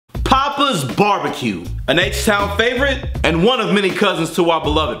Pappas BBQ, an H-Town favorite and one of many cousins to our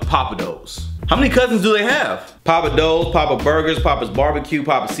beloved Pappados. How many cousins do they have? Pappados, Papa Burgers, Pappas BBQ,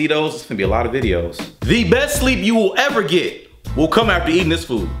 Pappasitos. It's gonna be a lot of videos. The best sleep you will ever get will come after eating this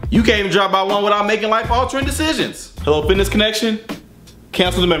food. You can't even drop by one without making life-altering decisions. Hello, Fitness Connection?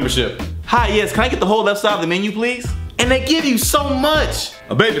 Cancel the membership. Hi, yes, can I get the whole left side of the menu, please? And they give you so much.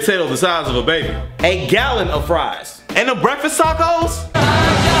 A baked potato the size of a baby. A gallon of fries. And the breakfast tacos?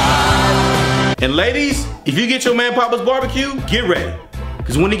 And ladies, if you get your man Pappas BBQ, get ready.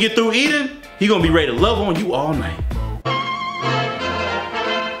 Cause when he get through eating, he gonna be ready to love on you all night.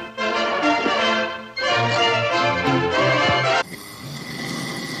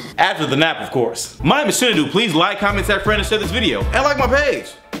 After the nap, of course. My name is Chinedu. Please like, comment, tag, friend, and share this video. And like my page.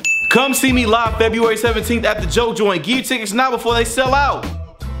 Come see me live February 17th at the Joe Joint. Get your tickets now before they sell out.